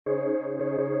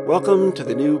Welcome to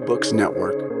the New Books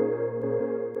Network.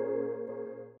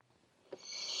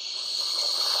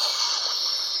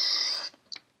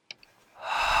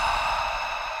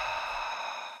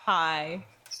 Hi.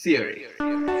 Theory.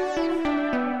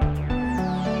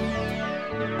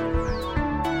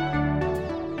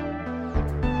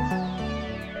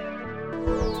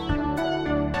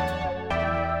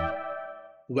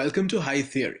 Welcome to High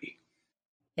Theory.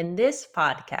 In this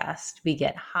podcast, we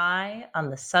get high on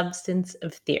the substance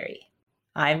of theory.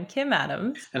 I'm Kim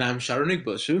Adams. And I'm Sharonik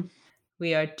Boshu.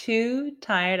 We are two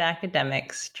tired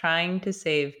academics trying to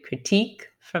save critique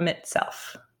from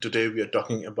itself. Today we are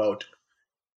talking about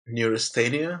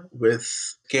neurasthenia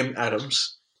with Kim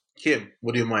Adams. Kim,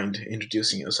 would you mind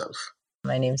introducing yourself?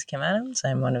 My name's Kim Adams.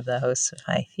 I'm one of the hosts of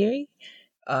High Theory.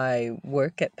 I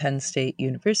work at Penn State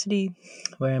University,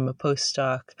 where I'm a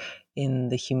postdoc in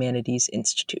the Humanities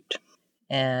Institute.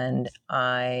 And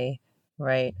I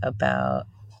write about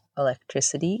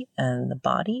electricity and the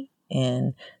body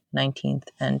in 19th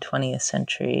and 20th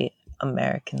century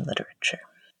American literature.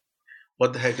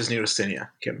 What the heck is neurasthenia,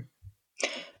 Kim?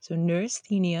 So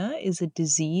neurasthenia is a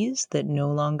disease that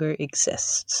no longer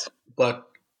exists. But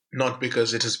not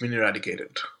because it has been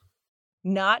eradicated.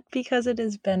 Not because it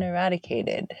has been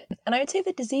eradicated. And I would say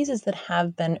the diseases that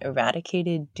have been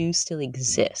eradicated do still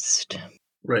exist.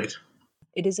 Right.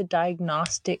 It is a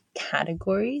diagnostic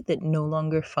category that no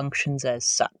longer functions as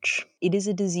such. It is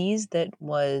a disease that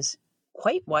was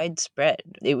quite widespread.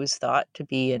 It was thought to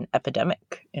be an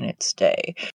epidemic in its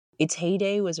day. Its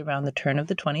heyday was around the turn of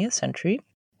the 20th century.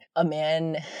 A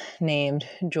man named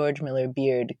George Miller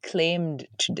Beard claimed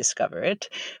to discover it,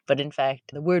 but in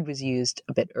fact, the word was used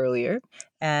a bit earlier,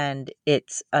 and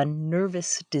it's a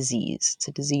nervous disease. It's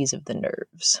a disease of the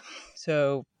nerves.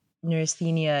 So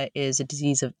neurasthenia is a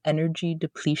disease of energy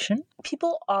depletion.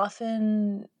 People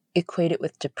often equate it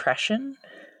with depression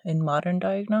in modern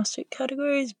diagnostic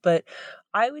categories, but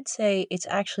I would say it's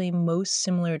actually most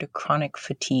similar to chronic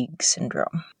fatigue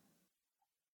syndrome.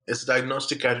 It's a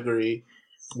diagnostic category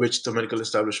which the medical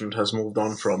establishment has moved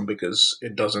on from because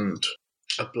it doesn't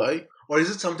apply? Or is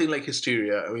it something like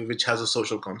hysteria, which has a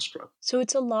social construct? So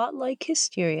it's a lot like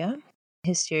hysteria.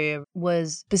 Hysteria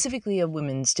was specifically a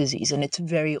women's disease, and it's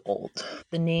very old.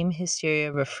 The name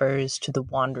hysteria refers to the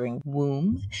wandering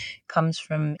womb, comes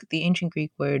from the ancient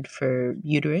Greek word for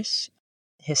uterus,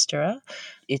 hystera.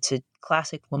 It's a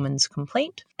classic woman's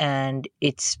complaint, and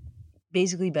it's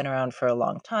basically been around for a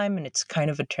long time, and it's kind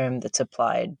of a term that's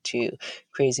applied to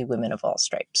crazy women of all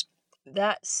stripes.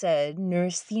 That said,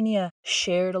 neurasthenia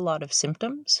shared a lot of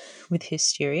symptoms with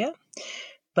hysteria,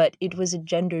 but it was a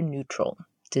gender-neutral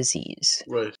disease,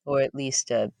 Right. or at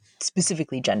least a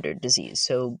specifically gendered disease.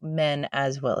 So men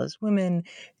as well as women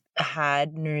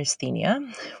had neurasthenia,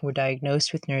 were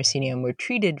diagnosed with neurasthenia, and were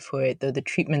treated for it, though the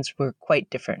treatments were quite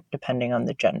different depending on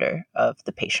the gender of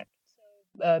the patient.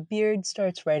 Beard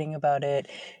starts writing about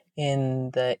it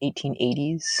in the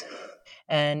 1880s,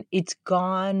 and it's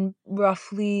gone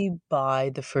roughly by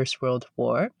the First World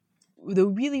War. Though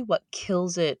really what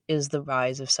kills it is the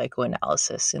rise of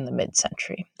psychoanalysis in the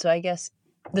mid-century. So I guess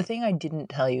the thing I didn't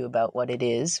tell you about what it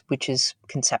is, which is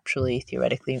conceptually,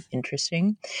 theoretically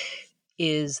interesting,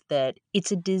 is that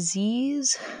it's a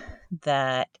disease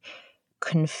that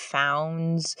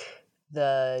confounds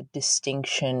the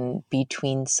distinction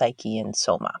between psyche and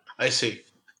soma. I see.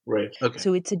 Right. Okay.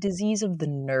 So it's a disease of the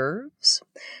nerves,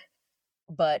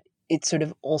 but it's sort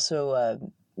of also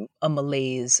a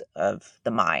malaise of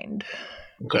the mind.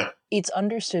 Okay. It's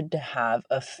understood to have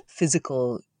a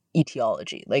physical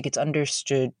etiology. Like it's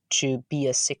understood to be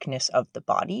a sickness of the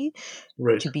body,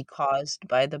 Right. to be caused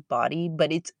by the body,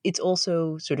 but it's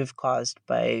also sort of caused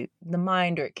by the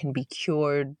mind, or it can be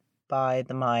cured by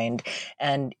the mind,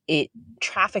 and it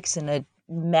traffics in a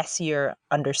messier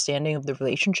understanding of the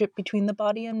relationship between the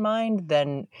body and mind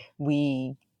than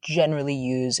we generally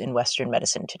use in Western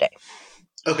medicine today.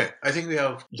 Okay. I think we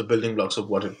have the building blocks of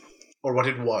what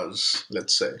it was,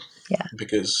 let's say. Yeah.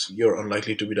 Because you're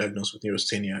unlikely to be diagnosed with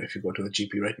neurasthenia if you go to the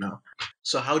GP right now.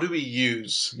 So how do we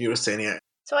use neurasthenia?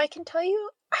 So I can tell you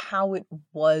how it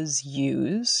was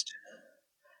used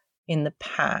in the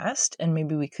past, and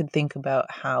maybe we could think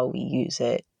about how we use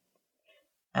it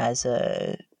as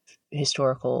a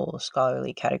historical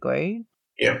scholarly category.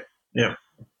 Yeah.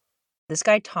 This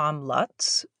guy, Tom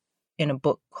Lutz, in a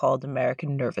book called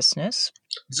American Nervousness.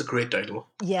 It's a great title.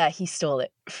 Yeah, he stole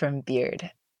it from Beard,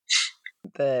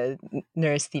 the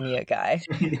neurasthenia guy.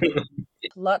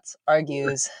 Lutz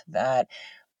argues that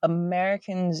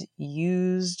Americans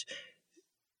used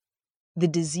the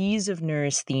disease of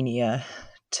neurasthenia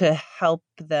to help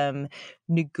them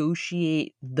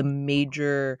negotiate the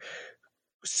major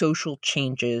social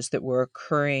changes that were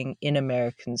occurring in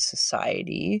American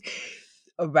society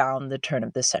around the turn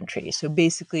of the century. So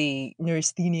basically,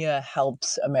 neurasthenia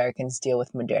helps Americans deal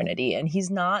with modernity. And he's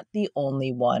not the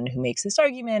only one who makes this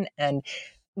argument. And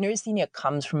neurasthenia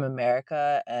comes from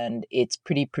America, and it's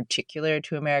pretty particular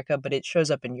to America, but it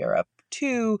shows up in Europe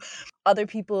too. Other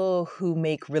people who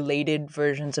make related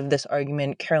versions of this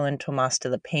argument, Carolyn Tomas de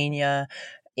la Peña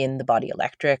in The Body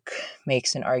Electric,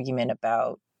 makes an argument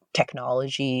about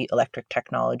technology, electric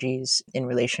technologies in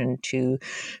relation to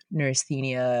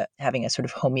neurasthenia having a sort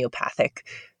of homeopathic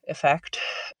effect.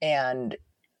 And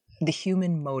the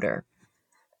human motor.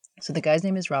 So the guy's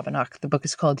name is Robinach. The book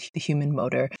is called The Human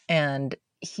Motor. And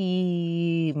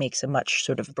he makes a much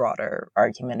sort of broader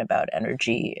argument about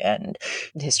energy and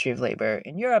the history of labor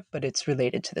in Europe, but it's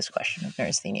related to this question of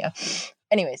neurasthenia.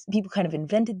 Anyways, people kind of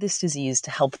invented this disease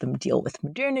to help them deal with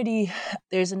modernity.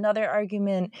 There's another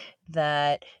argument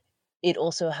that it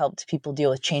also helped people deal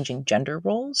with changing gender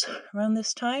roles around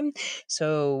this time.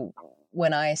 So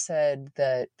when I said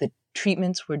that the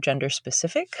treatments were gender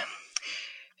specific,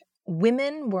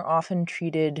 women were often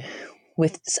treated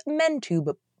with, men too,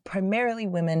 but primarily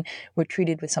women were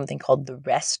treated with something called the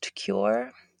rest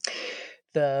cure.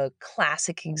 The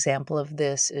classic example of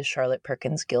this is Charlotte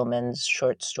Perkins Gilman's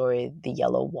short story, The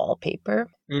Yellow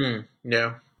Wallpaper.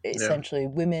 Yeah. Essentially,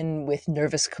 women with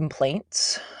nervous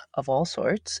complaints of all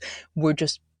sorts were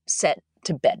just set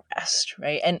to bed rest,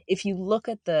 right? And if you look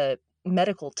at the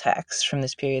medical texts from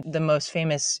this period, the most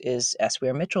famous is S.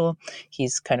 Weir Mitchell.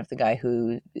 He's kind of the guy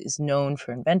who is known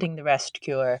for inventing the rest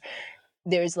cure.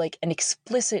 There's like an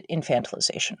explicit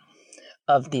infantilization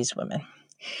of these women.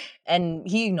 And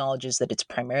he acknowledges that it's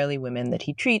primarily women that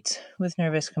he treats with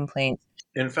nervous complaints.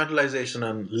 Infantilization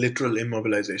and literal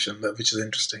immobilization, which is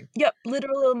interesting. Yep,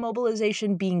 literal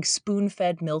immobilization, being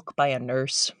spoon-fed milk by a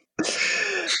nurse.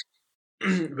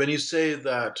 When you say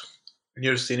that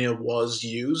neurasthenia was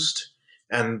used,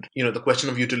 and the question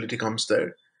of utility comes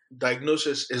there,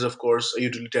 diagnosis is of course a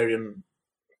utilitarian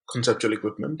conceptual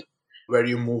equipment where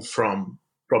you move from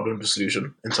problem to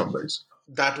solution in some ways.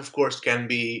 That of course can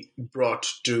be brought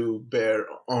to bear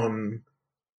on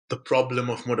the problem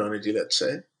of modernity, let's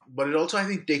say. But it also, I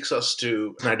think, takes us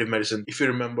to narrative medicine. If you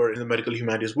remember, in the medical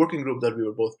humanities working group that we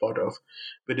were both part of,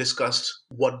 we discussed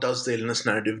what does the illness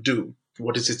narrative do?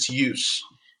 What is its use?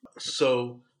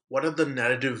 So what are the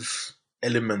narrative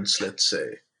elements, let's say,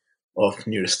 of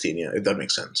neurasthenia, if that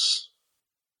makes sense?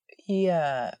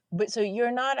 Yeah, but so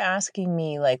you're not asking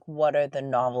me like what are the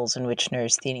novels in which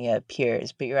neurasthenia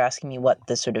appears, but you're asking me what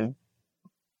the sort of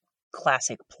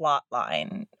classic plot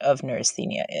line of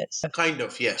neurasthenia is. Kind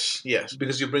of, yes.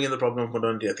 Because you bring in the problem of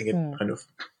modernity, I think it kind of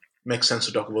makes sense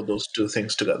to talk about those two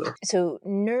things together. So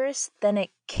neurasthenic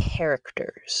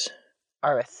characters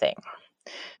are a thing.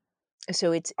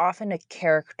 So it's often a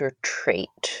character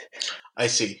trait. I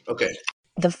see. Okay.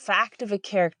 The fact of a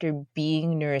character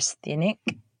being neurasthenic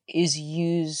is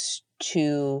used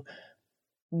to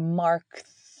mark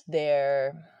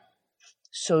their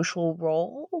social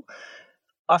role,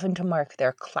 often to mark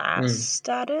their class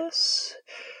status.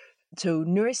 So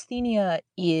neurasthenia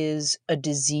is a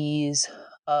disease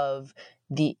of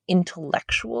the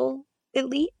intellectual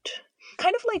elite,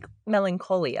 kind of like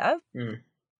melancholia.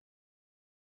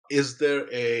 Is there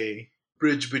a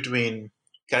bridge between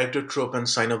character trope and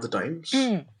sign of the times?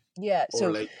 Yeah. Or So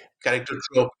like character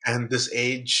trope and this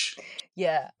age?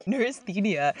 yeah,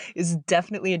 neurasthenia is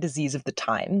definitely a disease of the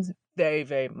times. Very,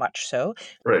 very much so.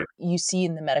 Right. You see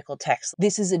in the medical text,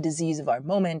 this is a disease of our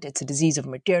moment. It's a disease of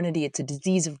modernity. It's a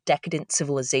disease of decadent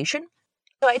civilization.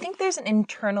 So I think there's an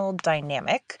internal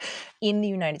dynamic in the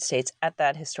United States at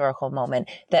that historical moment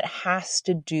that has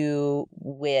to do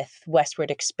with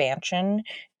westward expansion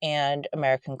and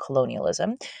American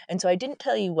colonialism. And so I didn't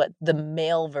tell you what the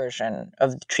male version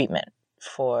of the treatment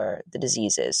for the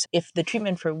disease is. If the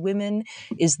treatment for women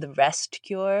is the rest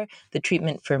cure, the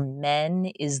treatment for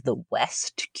men is the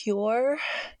West cure.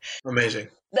 Amazing.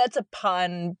 That's a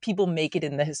pun. People make it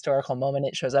in the historical moment.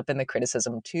 It shows up in the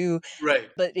criticism too. Right.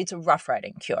 But it's a Rough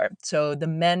Riding cure. So the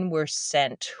men were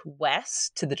sent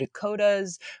west to the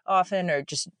Dakotas often, or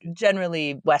just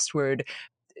generally westward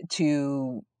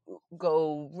to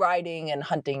go riding and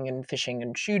hunting and fishing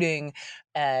and shooting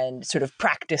and sort of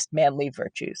practice manly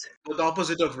virtues. The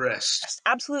opposite of rest.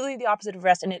 Absolutely the opposite of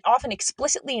rest. And it often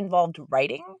explicitly involved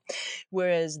writing,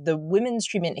 whereas the women's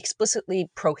treatment explicitly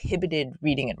prohibited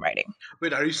reading and writing.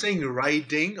 Wait, are you saying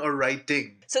riding or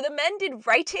writing? So the men did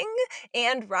writing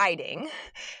and riding,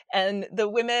 and the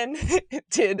women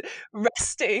did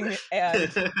resting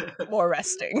and more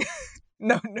resting.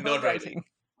 No Not writing.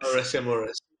 Anorexia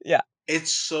Moris. Yeah.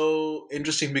 It's so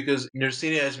interesting because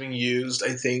neurasthenia is being used,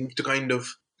 I think, to kind of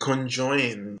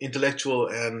conjoin intellectual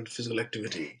and physical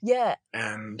activity Yeah.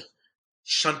 and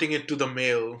shunting it to the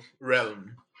male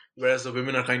realm, whereas the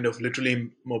women are kind of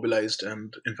literally mobilized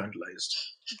and infantilized.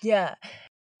 Yeah.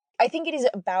 I think it is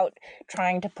about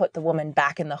trying to put the woman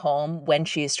back in the home when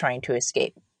she is trying to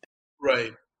escape.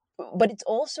 Right. But it's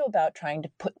also about trying to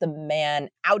put the man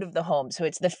out of the home. So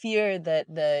it's the fear that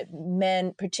the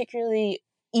men, particularly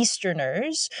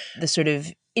Easterners, the sort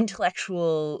of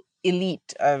intellectual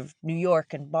elite of New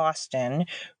York and Boston,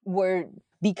 were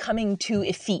becoming too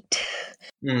effete.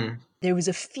 Mm. There was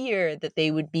a fear that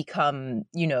they would become,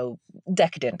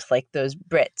 decadent like those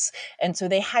Brits. And so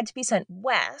they had to be sent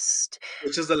west.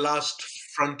 Which is the last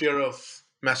frontier of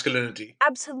masculinity.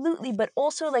 Absolutely, but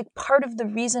also like part of the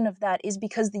reason of that is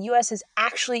because the US is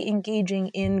actually engaging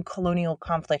in colonial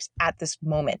conflicts at this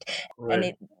moment. Right. And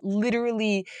it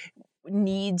literally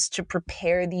needs to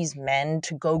prepare these men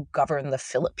to go govern the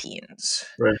Philippines.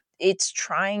 Right. It's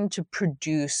trying to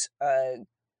produce a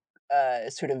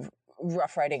sort of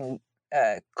rough riding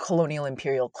colonial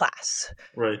imperial class.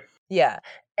 Right. Yeah.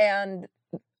 And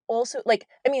also, like,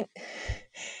 I mean,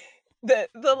 the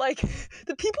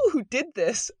people who did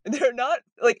this, they're not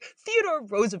like Theodore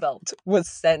Roosevelt was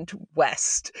sent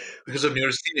west Because of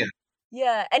neurasthenia.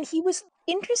 Yeah, and he was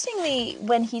interestingly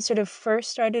when he sort of first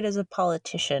started as a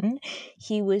politician,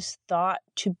 he was thought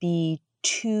to be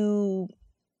too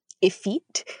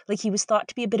effete. Like he was thought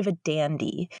to be a bit of a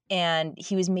dandy, and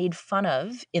he was made fun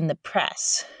of in the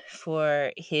press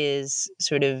for his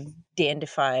sort of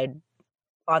dandified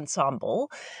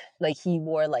ensemble. Like he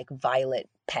wore like violet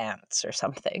pants or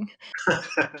something.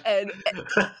 And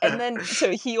then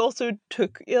so he also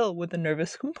took ill with a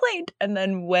nervous complaint and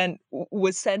then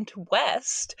was sent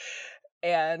west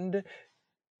and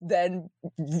then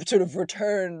sort of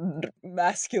returned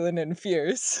masculine and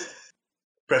fierce.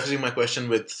 Prefacing my question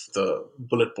with the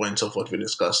bullet points of what we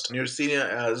discussed, neurasthenia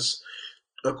as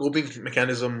a coping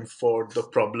mechanism for the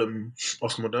problem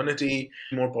of modernity,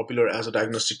 more popular as a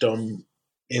diagnostic term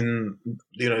in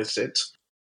the United States,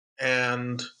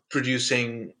 and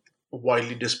producing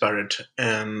widely disparate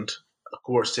and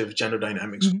coercive gender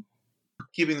dynamics. Mm-hmm.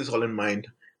 Keeping this all in mind,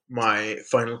 my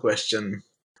final question: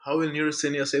 how will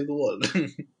neurasthenia save the world?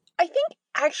 I think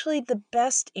actually the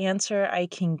best answer I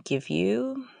can give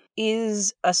you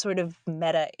is a sort of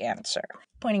meta answer,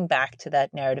 pointing back to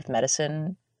that narrative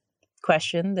medicine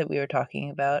question that we were talking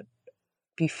about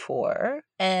before.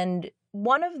 And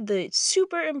one of the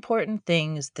super important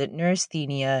things that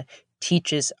neurasthenia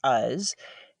teaches us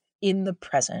in the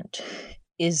present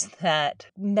is that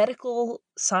medical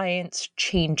science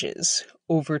changes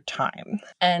over time,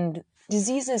 and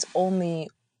diseases only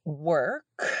work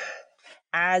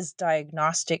as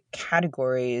diagnostic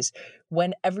categories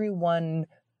when everyone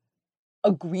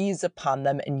agrees upon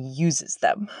them and uses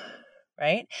them,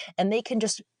 right? And they can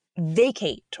just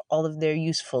vacate all of their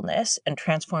usefulness and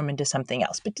transform into something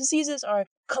else. But diseases are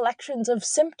collections of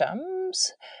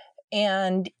symptoms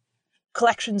and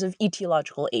collections of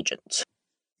etiological agents.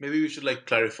 Maybe we should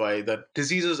clarify that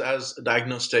diseases as a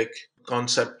diagnostic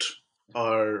concept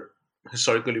are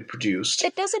historically produced.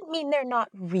 It doesn't mean they're not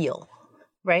real,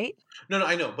 right? No,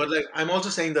 I know, but I'm also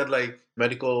saying that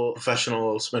medical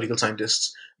professionals, medical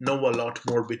scientists know a lot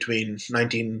more between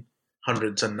 1900s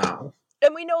and now.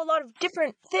 And we know a lot of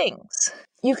different things.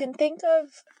 You can think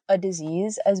of a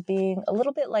disease as being a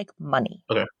little bit like money.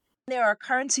 Okay. There are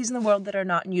currencies in the world that are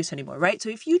not in use anymore, right? So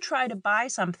if you try to buy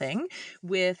something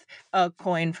with a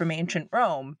coin from ancient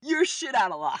Rome, you're shit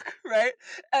out of luck, right?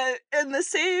 In the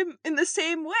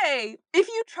same way, if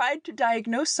you tried to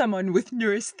diagnose someone with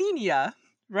neurasthenia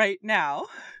right now,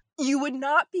 you would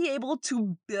not be able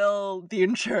to bill the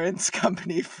insurance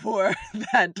company for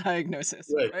that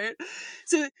diagnosis, right?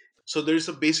 So there is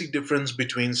a basic difference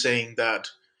between saying that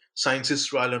science is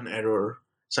trial and error,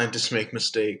 scientists make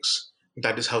mistakes,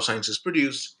 that is how science is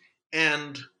produced,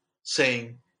 and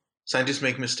saying scientists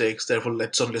make mistakes, therefore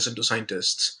let's not listen to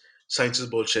scientists. Science is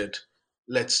bullshit.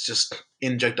 Let's just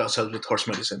inject ourselves with horse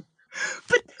medicine.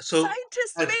 But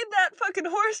scientists made that fucking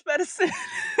horse medicine.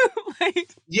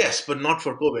 Yes, but not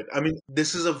for COVID. I mean,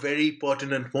 this is a very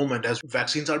pertinent moment as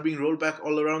vaccines are being rolled back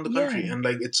all around the country, and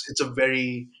it's a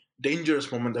very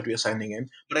dangerous moment that we are signing in.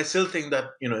 But I still think that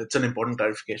it's an important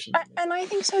clarification. And I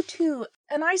think so too.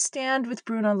 And I stand with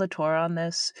Bruno Latour on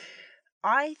this.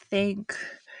 I think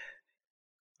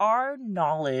our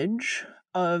knowledge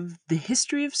of the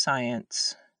history of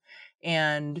science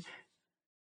and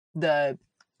the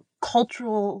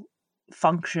cultural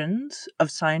functions of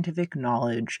scientific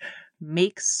knowledge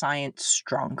makes science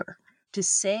stronger. to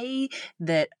say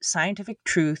that scientific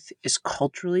truth is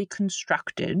culturally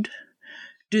constructed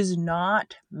does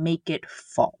not make it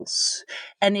false,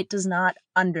 and it does not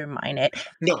undermine it.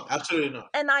 No, absolutely not.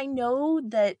 And I know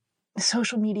that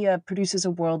social media produces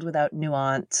a world without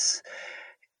nuance.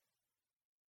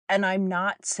 And I'm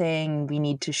not saying we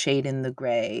need to shade in the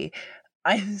gray.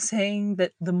 I'm saying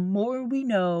that the more we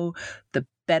know, the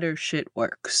better shit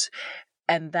works.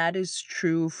 And that is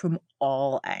true from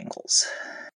all angles.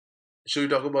 Should we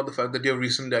talk about the fact that you have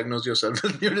recently diagnosed yourself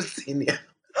with neurasthenia?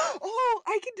 Oh,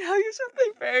 I can tell you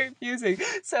something very amusing.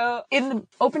 So, in the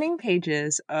opening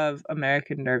pages of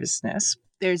American Nervousness,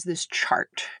 there's this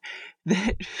chart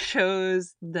that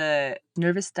shows the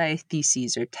nervous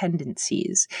diatheses or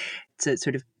tendencies. It's a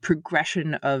sort of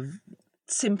progression of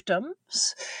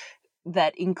symptoms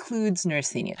that includes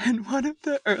neurasthenia. And one of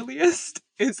the earliest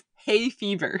is hay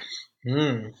fever.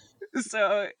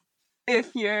 So,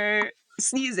 if you're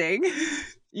sneezing,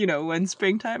 when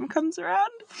springtime comes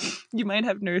around, you might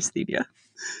have neurasthenia.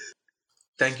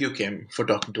 Thank you, Kim, for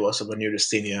talking to us about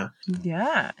neurasthenia.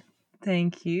 Yeah.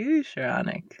 Thank you,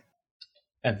 Sharanik.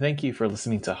 And thank you for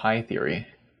listening to High Theory.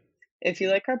 If you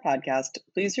like our podcast,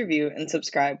 please review and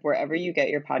subscribe wherever you get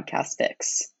your podcast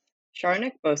fix.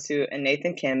 Sharanik Bosu and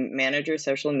Nathan Kim manage our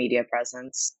social media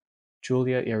presence.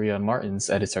 Julia Irion Martins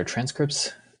edits our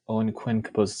transcripts, Owen Quinn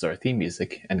composes our theme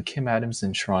music, and Kim Adams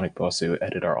and Sharanik Bosu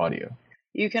edit our audio.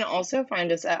 You can also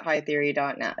find us at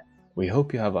hightheory.net. We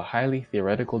hope you have a highly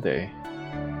theoretical day.